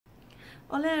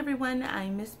Hola everyone,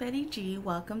 I'm Miss Betty G.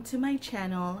 Welcome to my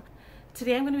channel.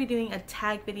 Today I'm going to be doing a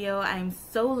tag video. I'm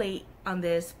so late on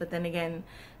this, but then again,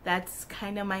 that's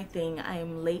kind of my thing.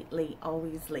 I'm late,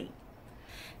 always late.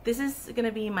 This is going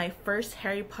to be my first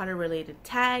Harry Potter related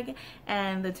tag,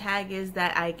 and the tag is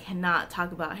that I cannot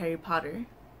talk about Harry Potter.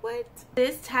 What?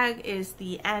 This tag is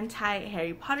the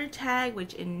anti-Harry Potter tag,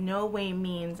 which in no way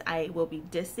means I will be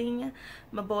dissing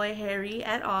my boy Harry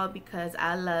at all, because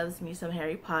I loves me some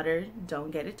Harry Potter,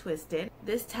 don't get it twisted.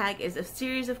 This tag is a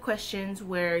series of questions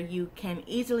where you can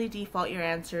easily default your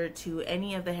answer to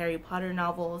any of the Harry Potter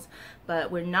novels,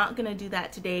 but we're not going to do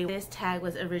that today. This tag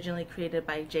was originally created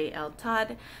by J.L.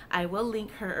 Todd. I will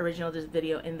link her original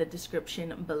video in the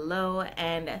description below,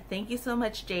 and thank you so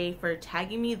much, Jay, for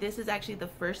tagging me. This is actually the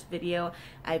first video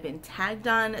I've been tagged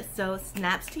on, so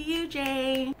snaps to you,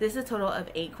 Jay. This is a total of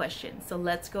 8 questions, so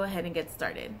let's go ahead and get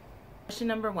started. Question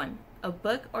number 1, a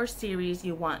book or series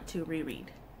you want to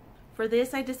reread. For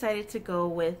this, I decided to go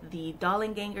with the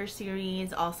Dollenganger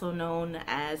series, also known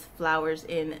as Flowers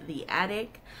in the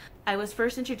Attic. I was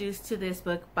first introduced to this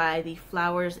book by the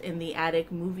Flowers in the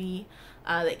Attic movie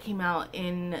that came out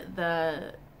in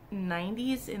the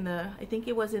 90s, I think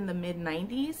it was in the mid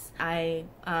 90s. I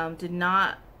did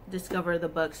not discover the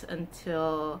books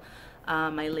until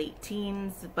my late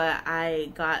teens, but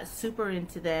I got super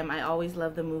into them. I always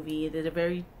loved the movie. They're a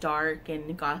very dark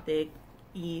and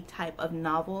gothic-y type of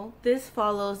novel. This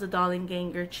follows the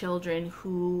Dollenganger children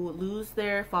who lose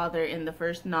their father in the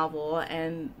first novel,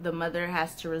 and the mother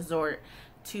has to resort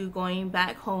to going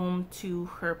back home to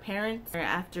her parents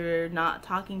after not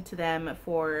talking to them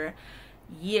for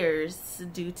years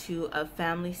due to a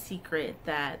family secret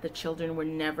that the children were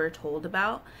never told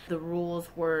about. The rules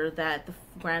were that the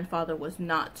grandfather was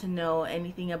not to know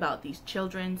anything about these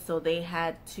children, so they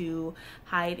had to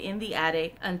hide in the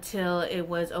attic until it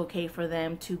was okay for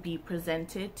them to be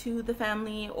presented to the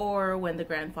family, or when the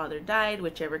grandfather died,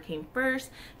 whichever came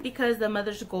first, because the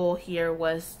mother's goal here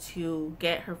was to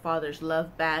get her father's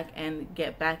love back and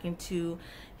get back into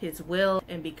his will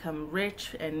and become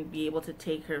rich and be able to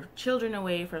take her children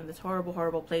away from this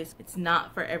horrible place. It's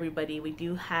not for everybody. We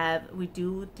do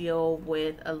deal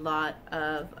with a lot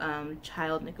of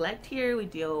child neglect here. We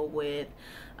deal with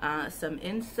some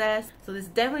incest, so this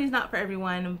definitely is not for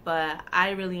everyone, but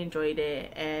I really enjoyed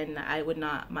it and I would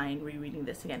not mind rereading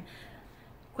this again.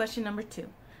 Question number 2,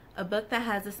 a book that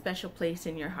has a special place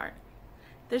in your heart.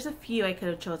 There's a few I could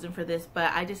have chosen for this,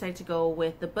 but I decided to go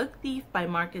with The Book Thief by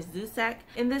Marcus Zusak.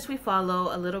 In this, we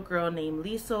follow a little girl named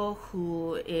Liesel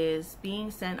who is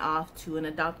being sent off to an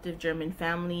adoptive German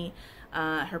family.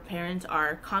 Her parents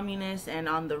are communists and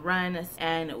on the run,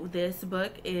 and this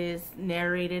book is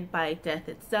narrated by Death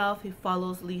itself, who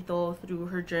follows Liesel through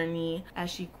her journey as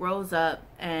she grows up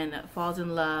and falls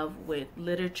in love with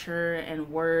literature and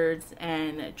words,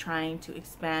 and trying to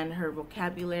expand her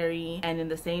vocabulary, and in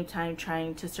the same time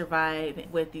trying to survive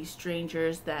with these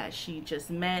strangers that she just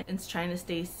met, and trying to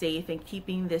stay safe and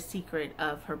keeping the secret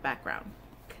of her background.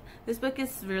 This book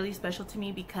is really special to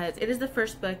me because it is the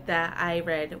first book that I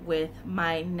read with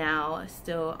my now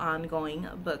still ongoing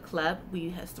book club.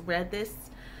 We have read this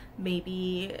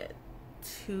maybe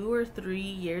 2 or 3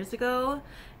 years ago,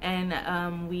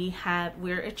 and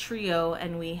we're a trio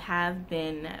and we have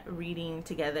been reading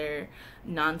together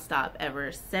nonstop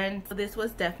ever since. So this was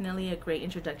definitely a great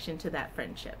introduction to that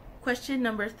friendship. Question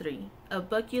number 3, a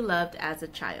book you loved as a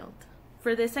child.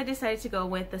 For this, I decided to go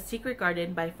with The Secret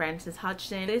Garden by Frances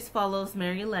Hodgson. This follows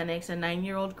Mary Lennox, a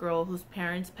 9-year-old girl whose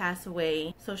parents pass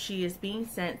away, so she is being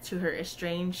sent to her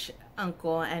estranged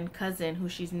uncle and cousin who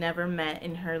she's never met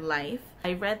in her life.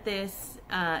 I read this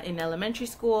in elementary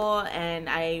school, and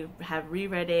I have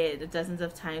reread it dozens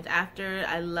of times after.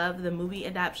 I love the movie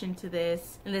adaptation to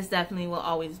this, and this definitely will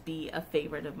always be a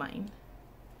favorite of mine.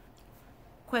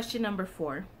 Question number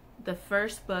 4, the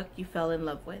first book you fell in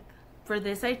love with. For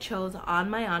this, I chose On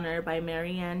My Honor by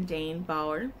Marianne Dane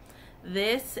Bauer.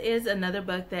 This is another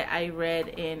book that I read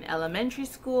in elementary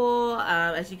school.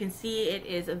 As you can see, it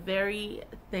is a very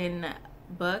thin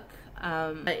book,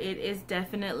 but it is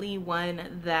definitely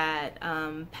one that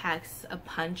packs a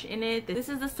punch in it. This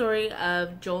is the story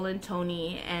of Joel and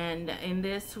Tony, and in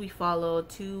this we follow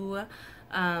 2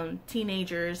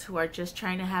 teenagers who are just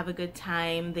trying to have a good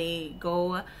time.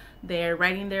 They're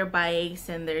riding their bikes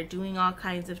and they're doing all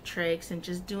kinds of tricks and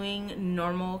just doing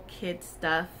normal kid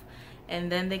stuff,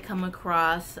 and then they come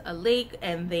across a lake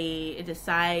and they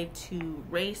decide to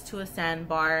race to a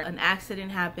sandbar. An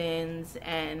accident happens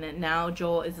and now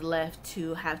Joel is left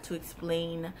to have to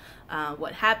explain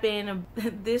what happened.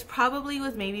 This probably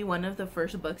was maybe one of the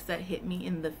first books that hit me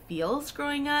in the feels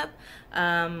growing up.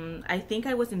 I think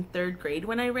I was in 3rd grade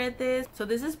when I read this, so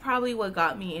this is probably what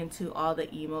got me into all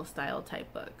the emo style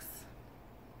type books.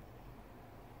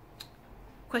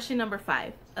 Question number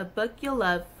 5. A book you'll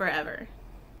love forever.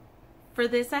 For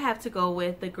this, I have to go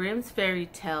with The Grimm's Fairy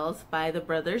Tales by the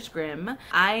Brothers Grimm.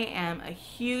 I am a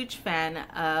huge fan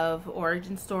of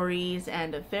origin stories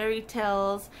and of fairy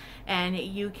tales, and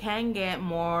you can get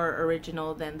more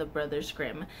original than the Brothers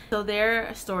Grimm. So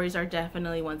their stories are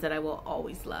definitely ones that I will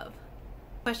always love.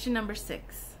 Question number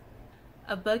 6.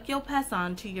 A book you'll pass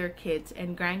on to your kids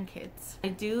and grandkids. I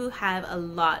do have a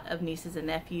lot of nieces and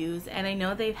nephews, and I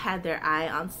know they've had their eye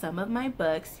on some of my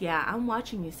books. Yeah, I'm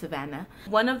watching you, Savannah.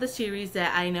 One of the series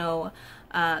that I know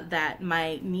that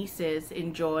my nieces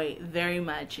enjoy very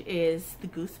much is the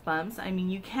Goosebumps. I mean,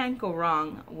 you can't go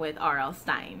wrong with R.L.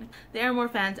 Stine. They are more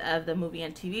fans of the movie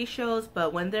and TV shows,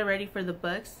 but when they're ready for the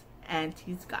books,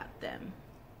 Auntie's got them.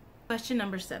 Question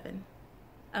number 7.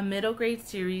 A middle grade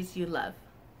series you love.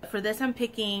 For this, I'm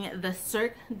picking the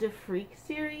Cirque du Freak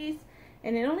series,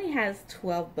 and it only has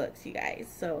 12 books, you guys.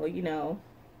 So, you know,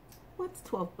 what's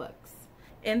 12 books?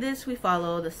 In this, we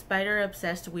follow the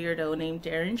spider-obsessed weirdo named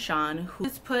Darren Shawn, who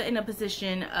is put in a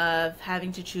position of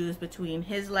having to choose between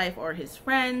his life or his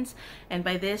friends. And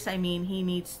by this, I mean he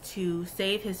needs to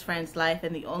save his friend's life,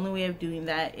 and the only way of doing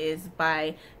that is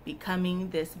by becoming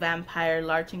this vampire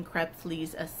Larton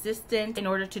Crepsley's assistant. In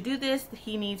order to do this,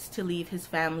 he needs to leave his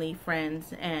family,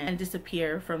 friends, and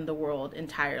disappear from the world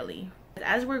entirely.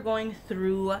 As we're going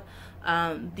through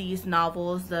these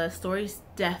novels, the stories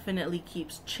definitely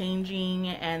keeps changing,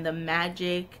 and the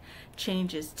magic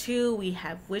changes too. We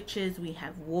have witches, we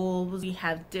have wolves, we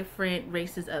have different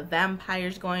races of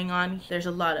vampires going on. There's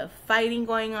a lot of fighting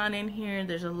going on in here.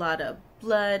 There's a lot of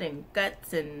blood and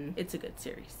guts, and it's a good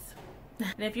series.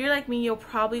 And if you're like me, you'll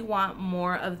probably want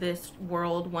more of this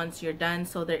world once you're done.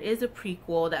 So there is a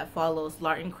prequel that follows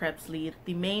Larton Crepsley,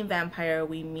 the main vampire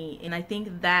we meet, and I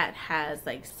think that has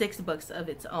like 6 books of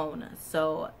its own.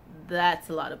 So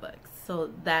that's a lot of books.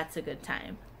 So that's a good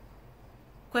time.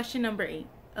 Question number 8.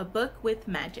 A book with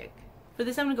magic. For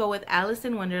this, I'm gonna go with Alice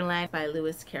in Wonderland by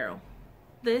Lewis Carroll.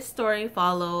 This story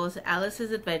follows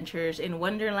Alice's adventures in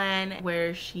Wonderland,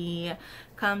 where she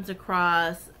comes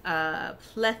across a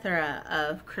plethora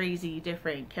of crazy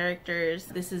different characters.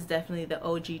 This is definitely the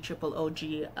OG, triple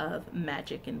OG of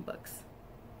magic in books,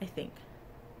 I think.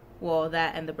 Well,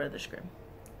 that and the Brothers Grimm.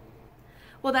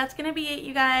 Well, that's gonna be it,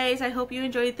 you guys. I hope you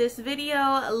enjoyed this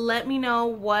video. Let me know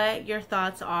what your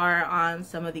thoughts are on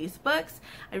some of these books.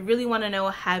 I really want to know,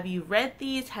 have you read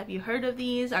these? Have you heard of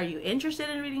these? Are you interested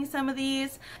in reading some of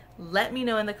these? Let me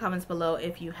know in the comments below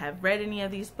if you have read any of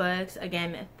these books.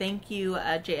 Again, thank you,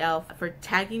 JL, for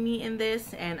tagging me in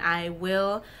this, and I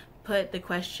will put the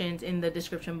questions in the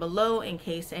description below in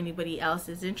case anybody else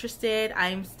is interested.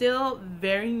 I'm still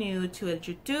very new to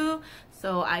YouTube,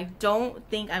 so I don't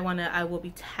think I will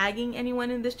be tagging anyone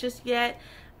in this just yet.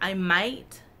 I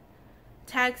might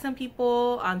tag some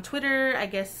people on Twitter. I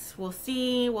guess we'll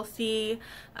see. We'll see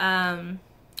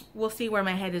where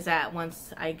my head is at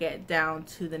once I get down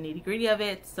to the nitty-gritty of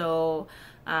it. So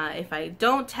if I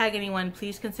don't tag anyone,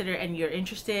 please consider, and you're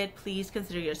interested, please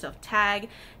consider yourself tagged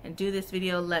and do this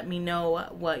video. Let me know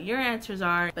what your answers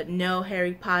are, but no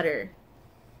Harry Potter.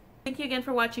 Thank you again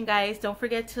for watching, guys. Don't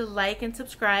forget to like and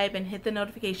subscribe and hit the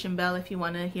notification bell if you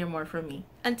want to hear more from me.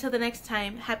 Until the next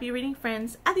time, happy reading,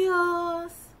 friends.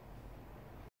 Adios!